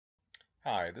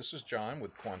Hi, this is John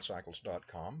with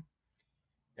quantcycles.com,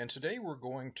 and today we're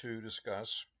going to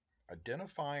discuss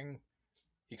identifying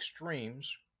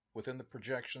extremes within the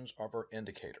projections of our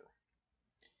indicator.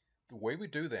 The way we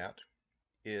do that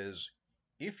is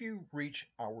if you reach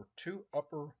our two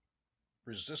upper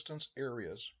resistance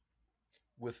areas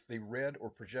with the red or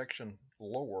projection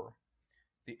lower,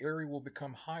 the area will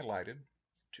become highlighted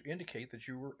to indicate that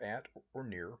you were at or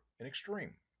near an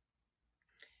extreme.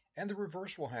 And the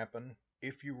reverse will happen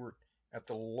if you were at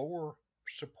the lower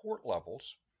support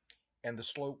levels and the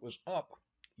slope was up.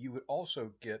 You would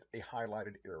also get a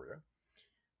highlighted area,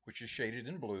 which is shaded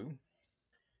in blue,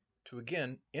 to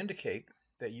again indicate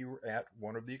that you were at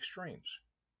one of the extremes.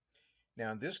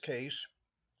 Now in this case,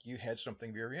 you had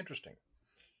something very interesting.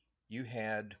 You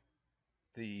had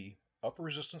the upper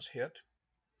resistance hit,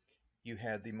 you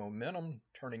had the momentum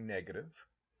turning negative,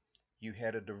 you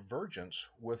had a divergence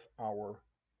with our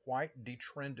white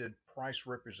detrended price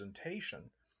representation,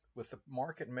 with the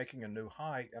market making a new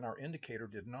high and our indicator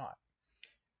did not.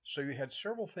 So you had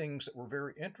several things that were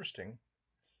very interesting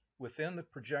within the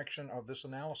projection of this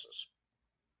analysis.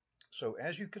 So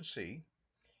as you can see,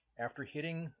 after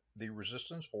hitting the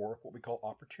resistance or what we call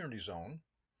opportunity zone,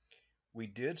 we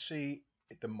did see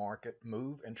the market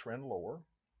move and trend lower,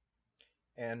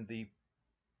 and the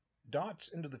dots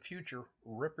into the future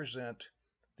represent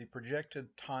the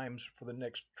projected times for the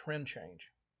next trend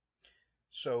change.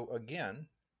 So again,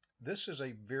 this is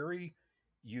a very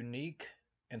unique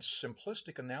and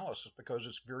simplistic analysis because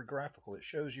it's very graphical. It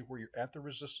shows you where you're at the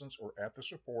resistance or at the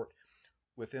support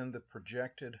within the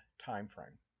projected time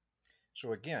frame.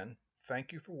 So again,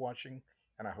 thank you for watching,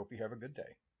 and I hope you have a good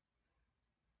day.